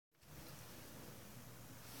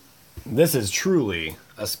This is truly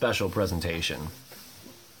a special presentation.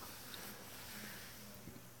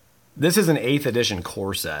 This is an 8th edition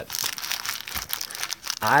core set.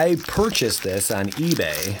 I purchased this on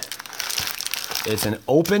eBay. It's an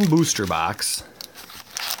open booster box.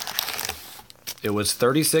 It was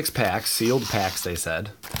 36 packs, sealed packs, they said.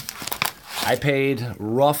 I paid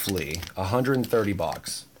roughly 130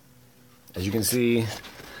 bucks. As you can see,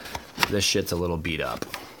 this shit's a little beat up.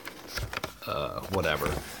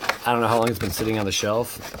 Whatever. I don't know how long it's been sitting on the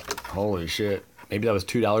shelf. Holy shit. Maybe that was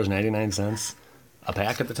 $2.99 a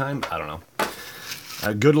pack at the time? I don't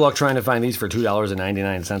know. Good luck trying to find these for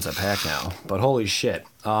 $2.99 a pack now. But holy shit.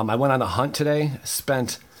 I went on a hunt today.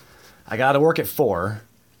 I got to work at 4.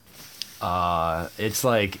 It's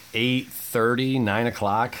like 8:30, 9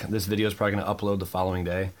 o'clock. This video is probably going to upload the following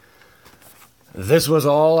day. This was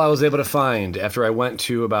all I was able to find after I went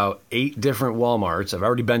to about 8 different Walmarts. I've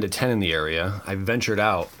already been to 10 in the area. I ventured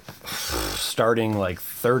out, starting like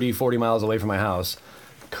 30, 40 miles away from my house.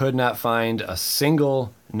 Could not find a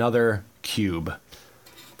single another cube.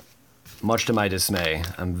 Much to my dismay.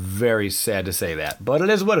 I'm very sad to say that, but it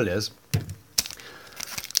is what it is.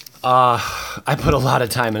 I put a lot of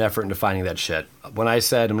time and effort into finding that shit. When I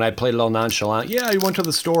played it all nonchalant, yeah, you went to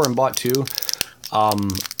the store and bought 2.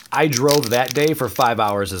 I drove that day for 5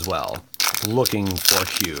 hours as well, looking for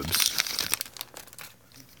cubes.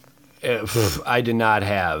 I did not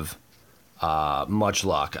have much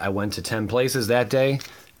luck. I went to 10 places that day,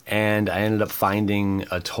 and I ended up finding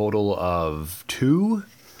a total of 2,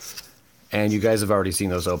 and you guys have already seen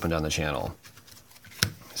those opened on the channel.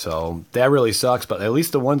 So that really sucks, but at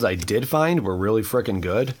least the ones I did find were really freaking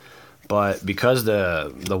good. But because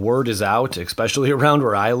the word is out, especially around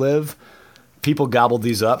where I live, people gobbled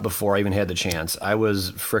these up before I even had the chance. I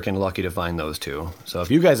was freaking lucky to find those 2. So if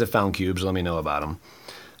you guys have found cubes, let me know about them.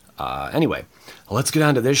 Anyway, let's get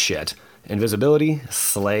on to this shit. Invisibility,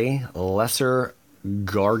 Slay, Lesser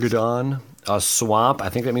Gargadon, a Swamp. I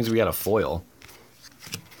think that means we got a foil.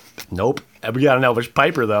 Nope. We got an Elvish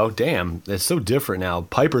Piper, though. Damn, it's so different now.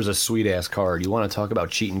 Piper's a sweet-ass card. You want to talk about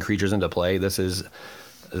cheating creatures into play? This is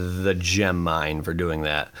the gem mine for doing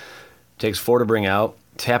that. Takes 4 to bring out.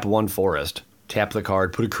 Tap 1 forest. Tap the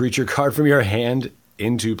card. Put a creature card from your hand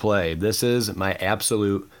into play. This is my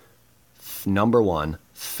absolute #1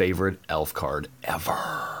 favorite elf card ever.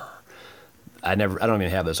 I don't even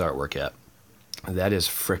have this artwork yet. That is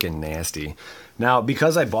freaking nasty. Now,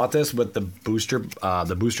 because I bought this with the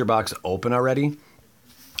booster box open already,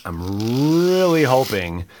 I'm really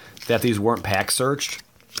hoping that these weren't pack searched.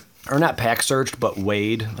 Or not pack searched, but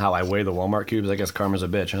weighed. How I weigh the Walmart cubes. I guess karma's a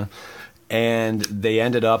bitch, huh? And they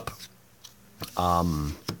ended up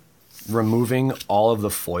removing all of the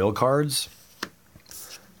foil cards.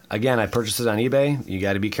 Again, I purchased it on eBay. You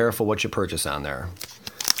got to be careful what you purchase on there.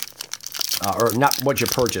 Or not what you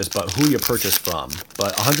purchase, but who you purchase from.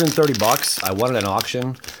 But 130 bucks, I won at an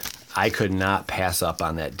auction. I could not pass up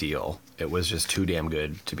on that deal. It was just too damn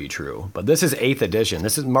good to be true. But this is 8th edition.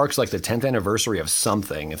 This marks like the 10th anniversary of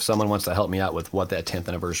something. If someone wants to help me out with what that 10th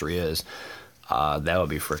anniversary is, that would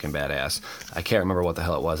be freaking badass. I can't remember what the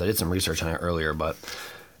hell it was. I did some research on it earlier, but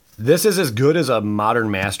this is as good as a Modern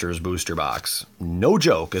Masters booster box. No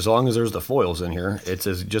joke, as long as there's the foils in here. It's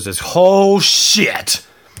just as, oh shit!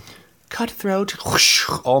 Cutthroat.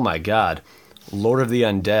 Oh my god. Lord of the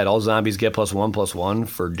Undead. All zombies get +1/+1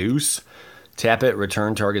 for deuce. Tap it,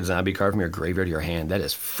 return target zombie card from your graveyard to your hand. That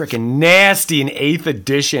is freaking nasty. An 8th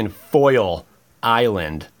edition foil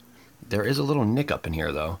island. There is a little nick up in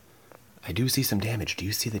here, though. I do see some damage. Do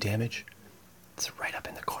you see the damage? It's right up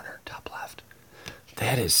in the corner, top left.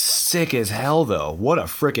 That is sick as hell, though. What a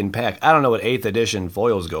freaking pack. I don't know what 8th edition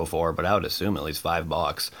foils go for, but I would assume at least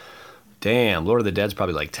 $5. Damn, Lord of the Dead's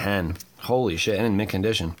probably like 10. Holy shit, and in mint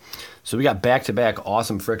condition. So we got back-to-back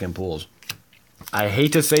awesome freaking pulls. I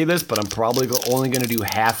hate to say this, but I'm probably only going to do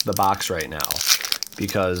half the box right now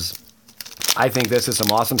because I think this is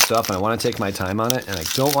some awesome stuff, and I want to take my time on it, and I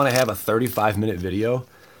don't want to have a 35-minute video.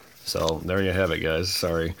 So there you have it, guys.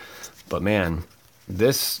 Sorry. But, man,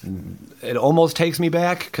 it almost takes me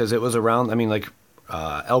back because it was around, I mean, like,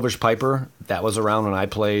 Elvish Piper, that was around when I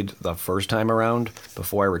played the first time around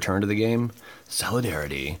before I returned to the game.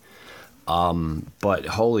 Solidarity. But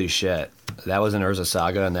holy shit, that was in Urza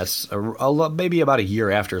Saga, and that's maybe about a year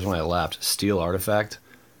after is when I left. Steel Artifact.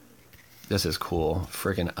 This is cool.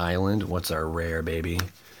 Freaking Island. What's our rare, baby?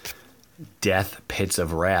 Death Pits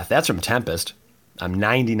of Wrath. That's from Tempest. I'm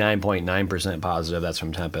 99.9% positive that's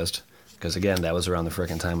from Tempest. Because, again, that was around the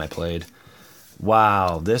freaking time I played.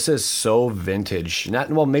 Wow, this is so vintage.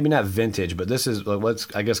 Well, maybe not vintage, but this is,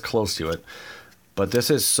 I guess, close to it. But this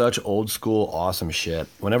is such old school awesome shit.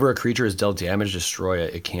 Whenever a creature is dealt damage, destroy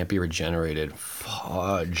it. It can't be regenerated.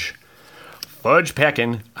 Fudge. Fudge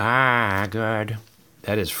peckin'. Ah, good.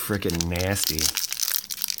 That is freaking nasty.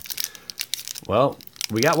 Well,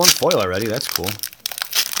 we got one foil already. That's cool.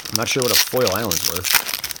 I'm not sure what a foil island's worth.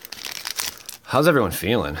 How's everyone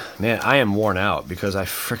feeling? Man, I am worn out because I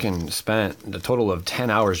freaking spent a total of 10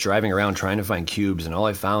 hours driving around trying to find cubes, and all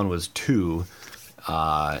I found was 2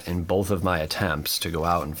 in both of my attempts to go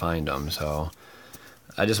out and find them. So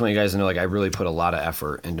I just want you guys to know, like, I really put a lot of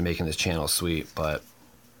effort into making this channel sweet.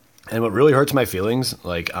 And what really hurts my feelings,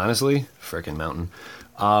 like, honestly, freaking mountain,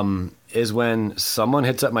 is when someone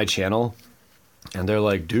hits up my channel and they're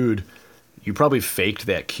like, dude, you probably faked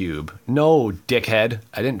that cube. No, dickhead.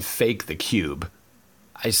 I didn't fake the cube.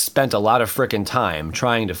 I spent a lot of frickin' time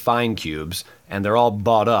trying to find cubes, and they're all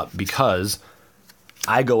bought up because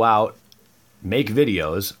I go out, make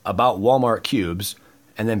videos about Walmart cubes,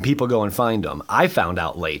 and then people go and find them. I found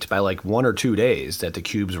out late, by like 1 or 2 days, that the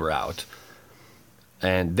cubes were out.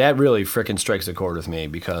 And that really frickin' strikes a chord with me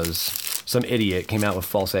because some idiot came out with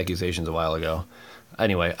false accusations a while ago.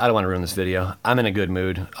 Anyway, I don't want to ruin this video. I'm in a good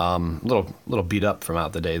mood. Little beat up from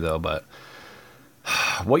out the day, though, but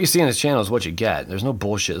what you see on this channel is what you get. There's no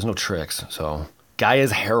bullshit. There's no tricks. So,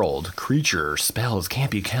 Gaia's Herald. Creature. Spells can't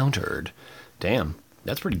be countered. Damn.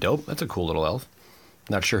 That's pretty dope. That's a cool little elf.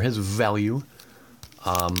 Not sure his value.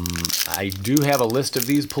 I do have a list of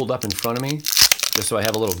these pulled up in front of me, just so I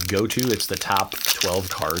have a little go-to. It's the top 12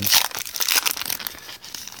 cards.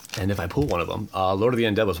 And if I pull one of them, Lord of the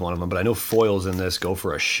Undead was one of them, but I know foils in this go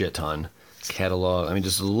for a shit ton. Catalog, I mean,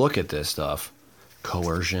 just look at this stuff.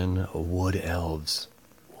 Coercion, Wood Elves.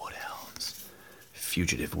 Wood Elves.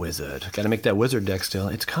 Fugitive Wizard. Gotta make that wizard deck still.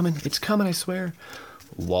 It's coming, I swear.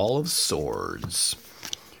 Wall of Swords.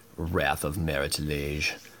 Wrath of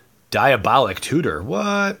Meritlage. Diabolic Tutor.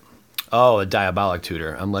 What? Oh, a Diabolic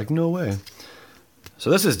Tutor. I'm like, no way. So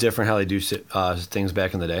this is different how they do things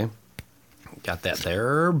back in the day. Got that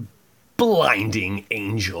there. Blinding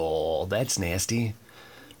Angel. That's nasty.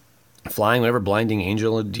 Flying, whenever Blinding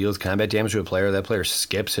Angel deals combat damage to a player, that player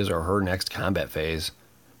skips his or her next combat phase.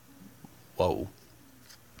 Whoa.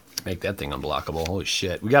 Make that thing unblockable. Holy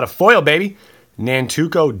shit. We got a foil, baby.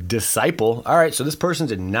 Nantuko Disciple. Alright, so this person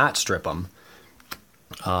did not strip them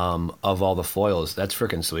of all the foils. That's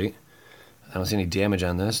freaking sweet. I don't see any damage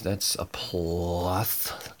on this. That's a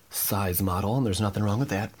plus size model, and there's nothing wrong with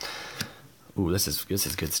that. Ooh, this is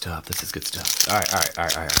good stuff. This is good stuff. All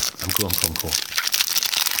right. I'm cool.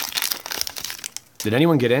 Did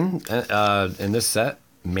anyone get in this set?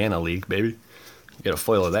 Mana Leak, baby. Get a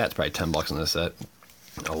foil of that. It's probably $10 in this set.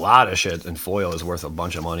 A lot of shit in foil is worth a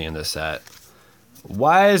bunch of money in this set.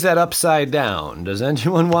 Why is that upside down? Does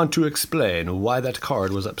anyone want to explain why that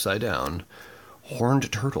card was upside down?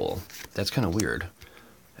 Horned Turtle. That's kind of weird.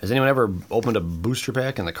 Has anyone ever opened a booster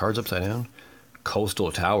pack and the card's upside down?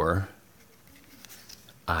 Coastal Tower.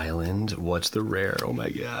 Island. What's the rare? Oh my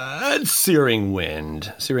god. Searing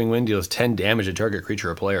Wind. Searing Wind deals 10 damage to target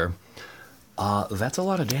creature or player. That's a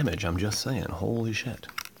lot of damage, I'm just saying. Holy shit.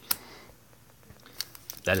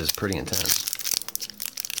 That is pretty intense.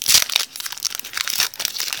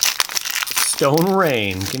 Stone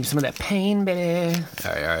Rain. Give me some of that pain, baby.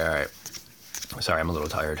 Alright. Sorry, I'm a little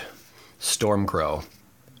tired. Stormcrow.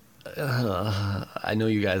 I know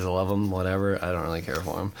you guys love them, whatever. I don't really care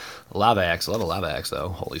for them. Lava Axe. Love a Lava Axe, though.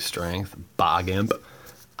 Holy Strength. Bog Imp.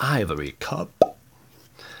 Ivory Cup.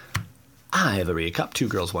 2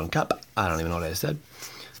 girls, 1 cup. I don't even know what I said.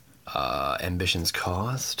 Ambition's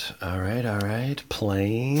Cost. Alright.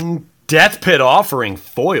 Plain. Death Pit Offering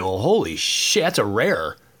foil. Holy shit, that's a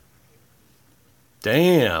rare.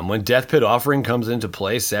 Damn. When Death Pit Offering comes into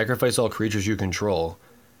play, sacrifice all creatures you control.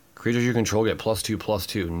 Creatures you control get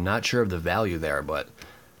 +2/+2. Not sure of the value there, but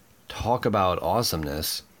talk about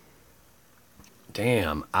awesomeness.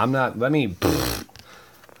 Damn. I'm not... Let me...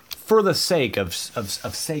 For the sake of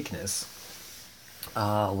sakeness,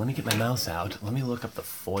 let me get my mouse out. Let me look up the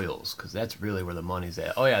foils, because that's really where the money's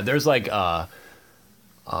at. Oh, yeah. There's like...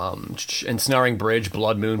 Ensnaring Bridge,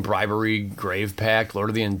 Blood Moon, Bribery, Grave Pact, Lord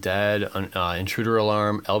of the Undead, Intruder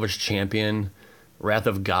Alarm, Elvish Champion, Wrath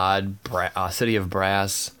of God, City of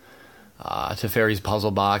Brass, Teferi's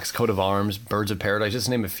Puzzle Box, Coat of Arms, Birds of Paradise. Just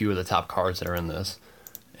name a few of the top cards that are in this.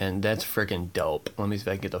 And that's freaking dope. Let me see if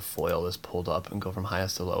I can get the foil this pulled up and go from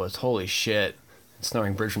highest to lowest. Holy shit.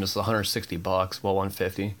 Ensnaring Bridge from this is $160. Well,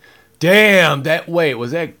 $150. Damn! Wait,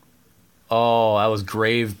 was that... Oh, that was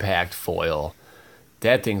Grave Pact foil.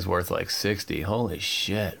 That thing's worth like 60. Holy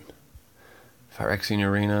shit. Phyrexian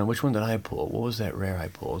Arena. Which one did I pull? What was that rare I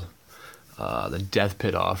pulled? The Death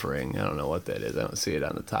Pit Offering. I don't know what that is. I don't see it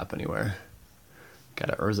on the top anywhere.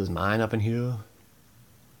 Got a Urza's Mine up in here.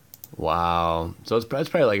 Wow. So it's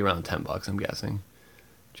probably like around $10, I'm guessing.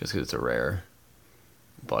 Just because it's a rare.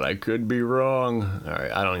 But I could be wrong.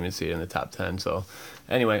 Alright, I don't even see it in the top 10. So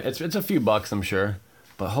anyway, it's a few bucks, I'm sure.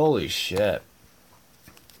 But holy shit.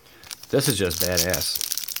 This is just badass.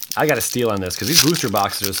 I got a steal on this because these booster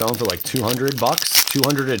boxes are selling for like $200,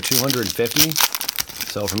 200 to 250.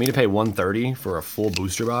 So for me to pay $130 for a full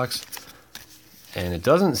booster box, and it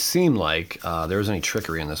doesn't seem like there was any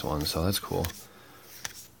trickery in this one, so that's cool.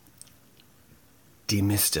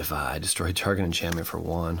 Demystify, destroy target enchantment for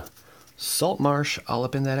 1. Salt Marsh, all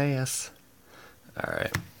up in that ass. All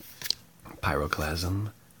right.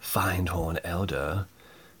 Pyroclasm, Findhorn Elder.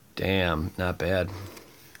 Damn, not bad.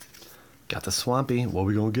 Got the Swampy. What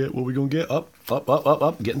we gonna get? What we gonna get? Up.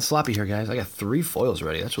 Getting sloppy here, guys. I got 3 foils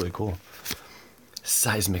ready. That's really cool.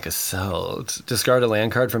 Seismic Assault. Discard a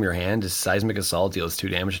land card from your hand. Seismic Assault deals 2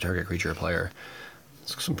 damage to target creature or player.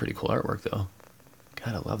 It's some pretty cool artwork, though.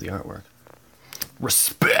 God, I love the artwork.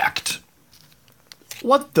 Respect!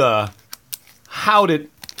 What the? How did...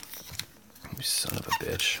 You son of a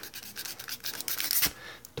bitch.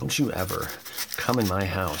 Don't you ever come in my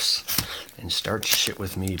house and start shit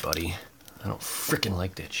with me, buddy. I don't frickin'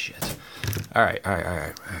 like that shit. Alright.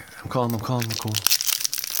 I'm calm.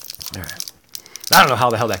 Alright. I don't know how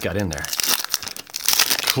the hell that got in there.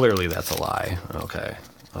 Clearly that's a lie. Okay.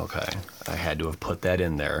 I had to have put that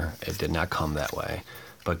in there. It did not come that way.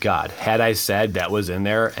 But God, had I said that was in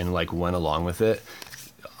there and like went along with it,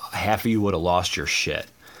 half of you would have lost your shit.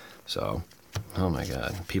 So, oh my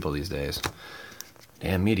God, people these days.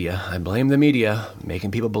 Damn media. I blame the media,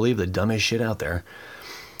 making people believe the dumbest shit out there.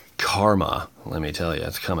 Karma, let me tell you,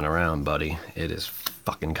 it's coming around, buddy. It is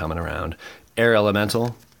fucking coming around. Air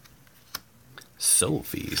Elemental. Soul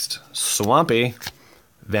Feast. Swampy.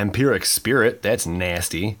 Vampiric Spirit, that's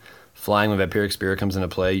nasty. Flying when Vampiric Spirit comes into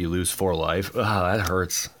play, you lose 4 life. Ah, that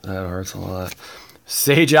hurts. That hurts a lot.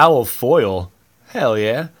 Sage Owl Foil. Hell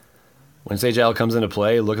yeah. When Sage Owl comes into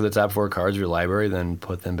play, look at the top 4 cards of your library, then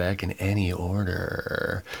put them back in any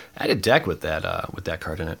order. I had a deck with that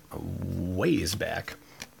card in it ways back.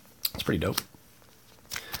 It's pretty dope.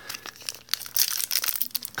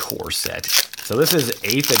 Core set. So this is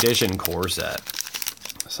 8th edition core set.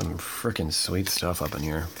 Some freaking sweet stuff up in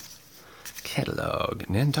here. Catalog.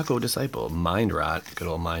 Nantucket Disciple. Mind Rot. Good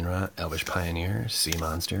old Mind Rot. Elvish Pioneer. Sea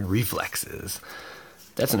Monster. Reflexes.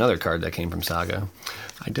 That's another card that came from Saga.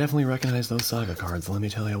 I definitely recognize those Saga cards, let me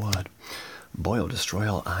tell you what. Boil,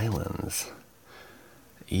 Destroy All Islands.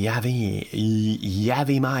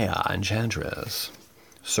 Yavi Maya Enchantress.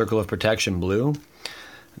 Circle of Protection Blue.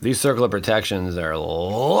 These Circle of Protections are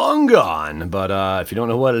long gone, but if you don't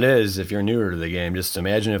know what it is, if you're newer to the game, just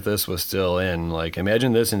imagine if this was still in. Like,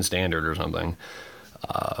 imagine this in Standard or something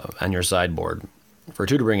on your sideboard. For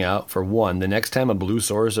 2 to bring out, for 1, the next time a blue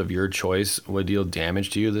source of your choice would deal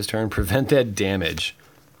damage to you this turn, prevent that damage.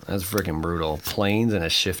 That's freaking brutal. Plains and a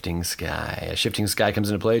Shifting Sky. A Shifting Sky comes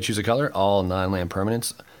into play, choose a color. All non-land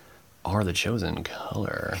permanents are the chosen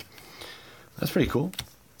color. That's pretty cool.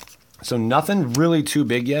 So nothing really too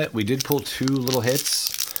big yet. We did pull 2 little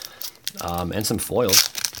hits and some foils.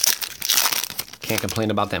 Can't complain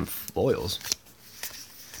about them foils.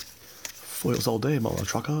 Foils all day, mother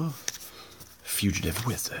trucker. Fugitive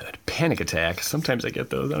Wizard. Panic Attack. Sometimes I get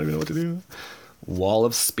those. I don't even know what to do. Wall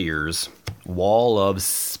of Spears. Wall of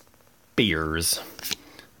Spears.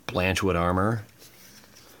 Blanchwood Armor.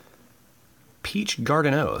 Peach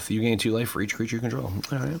Garden Oath. You gain 2 life for each creature you control.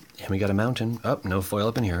 All right. And we got a mountain. Oh, no foil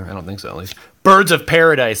up in here. I don't think so, at least. Birds of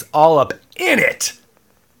Paradise. All up in it.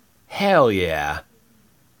 Hell yeah.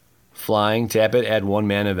 Flying. Tap it. Add 1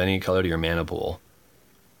 mana of any color to your mana pool.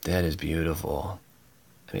 That is beautiful.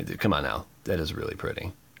 I mean, come on now. That is really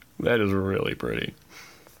pretty. That is really pretty.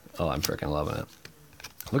 Oh, I'm freaking loving it.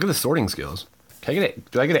 Look at the sorting skills.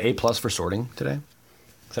 Do I get an A+ for sorting today?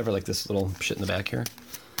 Except for like this little shit in the back here.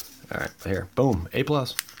 All right, here. Boom. A+.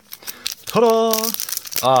 Ta-da!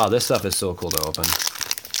 Ah, this stuff is so cool to open.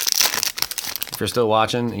 If you're still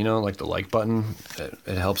watching, you know, like the like button,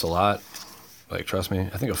 it helps a lot. Like, trust me.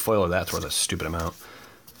 I think a foil of that's worth a stupid amount.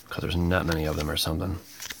 Because there's not many of them or something.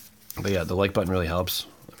 But yeah, the like button really helps.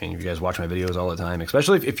 I mean, if you guys watch my videos all the time,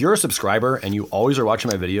 especially if you're a subscriber and you always are watching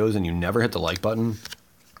my videos and you never hit the like button,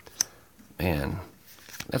 man,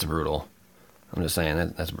 that's brutal. I'm just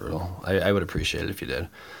saying, that's brutal. I would appreciate it if you did.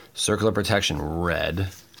 Circle of Protection, red.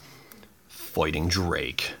 Fighting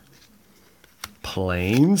Drake.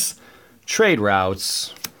 Plains. Trade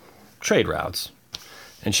routes.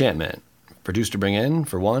 Enchantment. Produce to bring in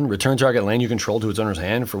for 1. Return target land you control to its owner's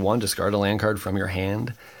hand for 1. Discard a land card from your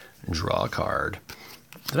hand. And draw a card.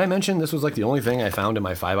 Did I mention this was like the only thing I found in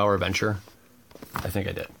my 5-hour adventure? I think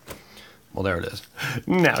I did. Well, there it is.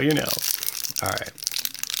 Now you know. All right.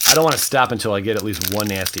 I don't want to stop until I get at least one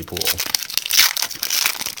nasty pool.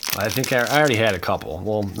 I think I already had a couple.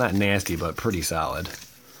 Well, not nasty, but pretty solid.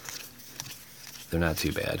 They're not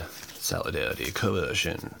too bad. Solidarity,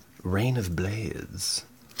 Coercion, Rain of Blades,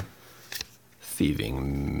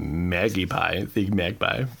 Thieving Magpie,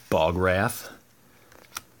 Bog Wrath,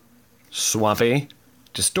 Swampy,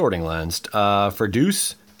 Distorting Lens. For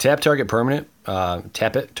Deuce, tap target permanent.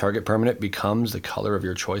 Tap it, target permanent becomes the color of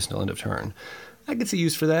your choice until end of turn. I could see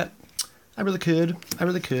use for that. I really could. I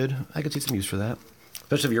could see some use for that.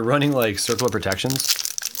 Especially if you're running like Circle of Protections.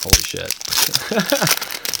 Holy shit.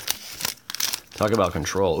 Talk about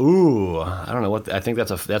control. Ooh, I don't know what. I think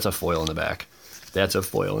that's a foil in the back. That's a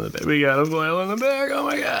foil in the back. We got a foil in the back. Oh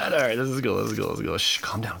my god. All right, let's go. Shh,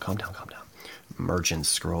 calm down. Merchant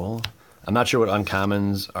Scroll. I'm not sure what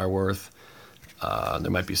uncommons are worth.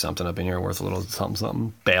 There might be something up in here worth a little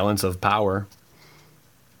something. Balance of Power.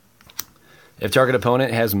 If target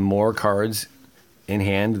opponent has more cards in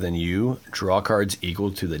hand than you, draw cards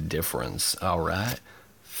equal to the difference. All right.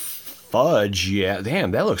 Fudge, yeah.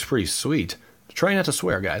 Damn, that looks pretty sweet. Try not to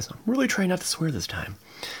swear, guys. I'm really trying not to swear this time.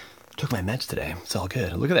 Took my meds today. It's all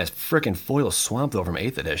good. Look at that freaking foil swamp, though, from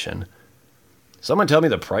 8th edition. Someone tell me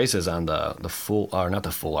the prices on the full, or not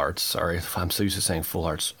the full arts, sorry. I'm so used to saying full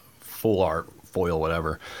art, foil,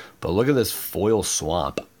 whatever. But look at this foil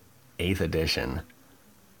swamp, 8th edition.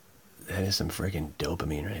 That is some freaking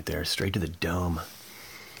dopamine right there, straight to the dome.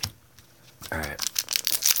 All right.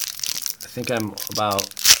 I think I'm about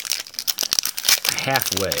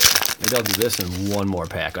halfway. Maybe I'll do this in one more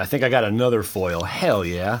pack. I think I got another foil. Hell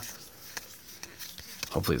yeah.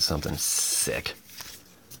 Hopefully it's something sick.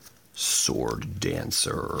 Sword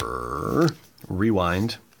Dancer.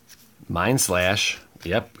 Rewind. Mind Slash.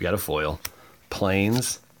 Yep, we got a foil.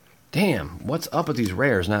 Plains. Damn, what's up with these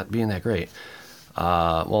rares not being that great?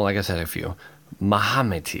 Well, like I said, a few.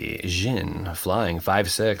 Mahamiti, Jin, flying,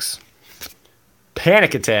 5/6.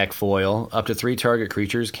 Panic Attack foil. Up to 3 target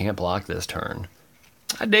creatures can't block this turn.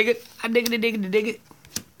 I dig it. I dig it.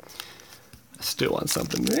 I still want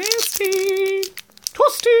something nasty.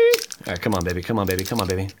 Twisty. All right, come on, baby.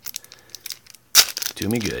 Do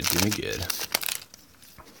me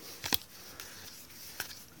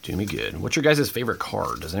good. What's your guys' favorite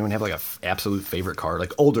card? Does anyone have like a absolute favorite card?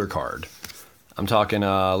 Like older card? I'm talking,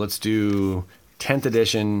 let's do 10th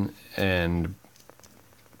edition and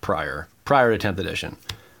prior to 10th edition.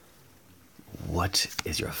 What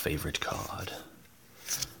is your favorite card?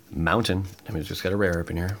 Mountain. I mean, it's just got a rare up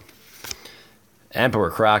in here. Emperor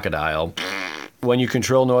Crocodile. When you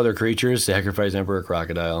control no other creatures, sacrifice Emperor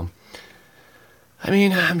Crocodile. I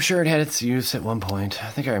mean, I'm sure it had its use at one point. I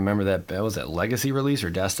think I remember that. Was that Legacy release or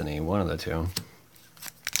Destiny? One of the two.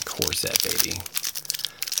 Corset, baby.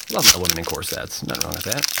 Love my women in corsets. Nothing wrong with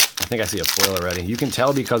that. I think I see a foil already. You can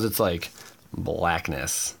tell because it's like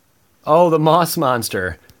blackness. Oh, the Moss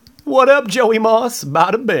Monster. What up, Joey Moss?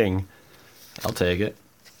 Bada bing. I'll take it.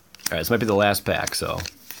 All right, this might be the last pack, so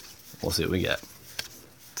we'll see what we get.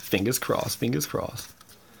 Fingers crossed.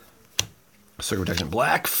 Circle Protection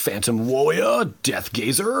Black, Phantom Warrior, Death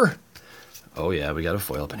Gazer. Oh yeah, we got a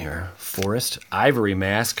foil up in here. Forest, Ivory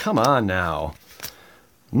Mask. Come on now.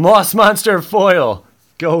 Moss Monster foil.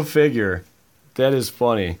 Go figure. That is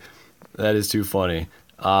funny. That is too funny.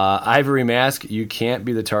 Ivory Mask, you can't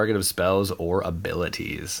be the target of spells or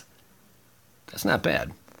abilities. That's not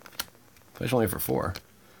bad. It's only for 4.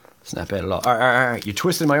 It's not bad at all. All right. You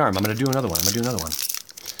twisted my arm. I'm going to do another one.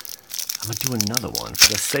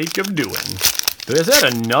 for the sake of doing. Is that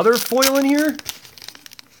another foil in here?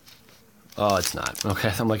 Oh, it's not.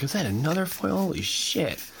 Okay, I'm like, is that another foil? Holy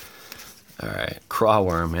shit. All right.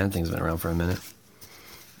 Crawworm. Man, that thing's been around for a minute.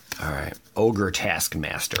 All right. Ogre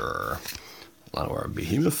Taskmaster. Llanowar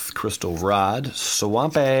Behemoth. Crystal Rod.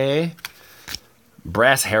 Swampy.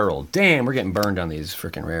 Brass Herald. Damn, we're getting burned on these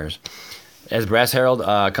freaking rares. As Brass Herald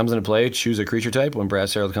comes into play, choose a creature type. When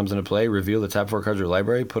Brass Herald comes into play, reveal the top 4 cards of your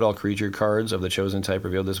library. Put all creature cards of the chosen type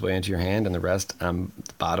revealed this way into your hand, and the rest on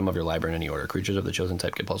the bottom of your library in any order. Creatures of the chosen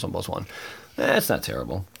type get +1/+1. That's not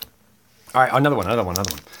terrible. All right, another one. I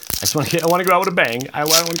just want to go out with a bang. I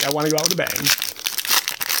want to go out with a bang.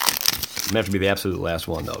 It may have to be the absolute last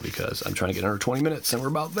one, though, because I'm trying to get under 20 minutes, and we're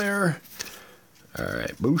about there. All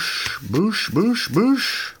right, boosh.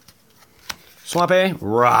 Swampy,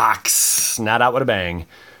 Rocks. Not out with a bang.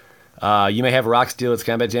 You may have Rocks deal its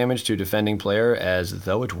combat damage to a defending player as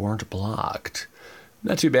though it weren't blocked.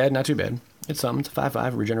 Not too bad. It's something. It's a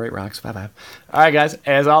 5/5. Regenerate rocks. 5/5. All right, guys.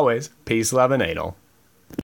 As always, peace, love, and anal.